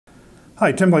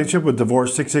Hi, Tim Blankenship with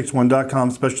Divorce661.com,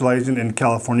 specializing in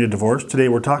California divorce. Today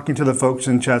we're talking to the folks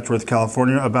in Chatsworth,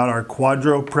 California about our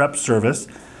QDRO prep service.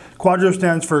 QDRO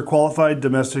stands for Qualified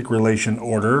Domestic Relation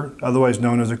Order, otherwise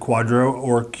known as a QDRO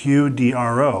or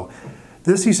QDRO.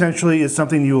 This essentially is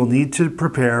something you will need to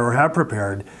prepare or have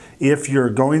prepared if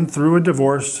you're going through a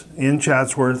divorce in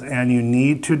Chatsworth and you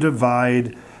need to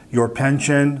divide your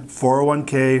pension,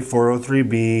 401k,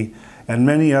 403b, and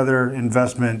many other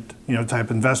investment,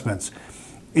 type investments.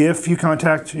 If you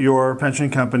contact your pension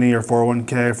company or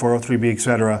 401k, 403b,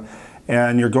 etc.,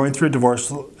 and you're going through a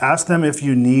divorce, ask them if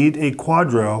you need a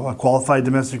QDRO, a Qualified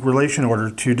Domestic Relation Order,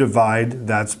 to divide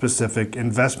that specific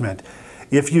investment.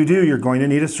 If you do, you're going to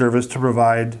need a service to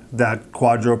provide that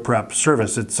QDRO prep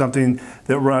service. It's something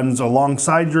that runs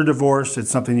alongside your divorce. It's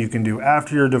something you can do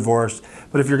after your divorce.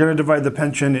 But if you're going to divide the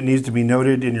pension, it needs to be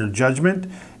noted in your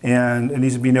judgment, and it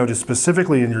needs to be noted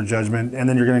specifically in your judgment, and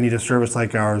then you're going to need a service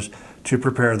like ours to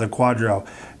prepare the QDRO.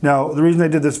 Now, the reason I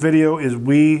did this video is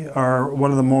we are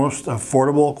one of the most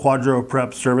affordable QDRO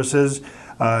prep services.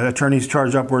 Attorneys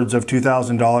charge upwards of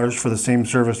 $2,000 for the same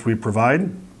service we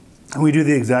provide. And we do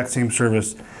the exact same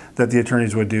service that the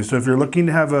attorneys would do. So if you're looking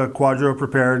to have a QDRO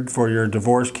prepared for your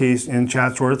divorce case in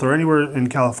Chatsworth or anywhere in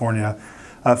California,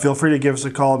 feel free to give us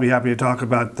a call. I'll be happy to talk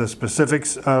about the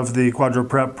specifics of the QDRO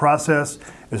prep process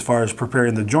as far as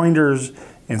preparing the joinders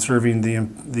and serving the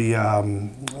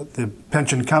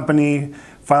pension company,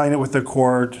 filing it with the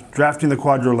court, drafting the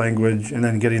QDRO language, and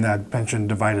then getting that pension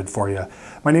divided for you.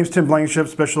 My name is Tim Blankenship,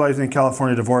 specializing in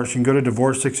California divorce. You can go to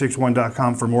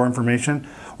Divorce661.com for more information,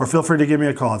 or feel free to give me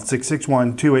a call at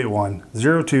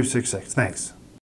 661-281-0266. Thanks.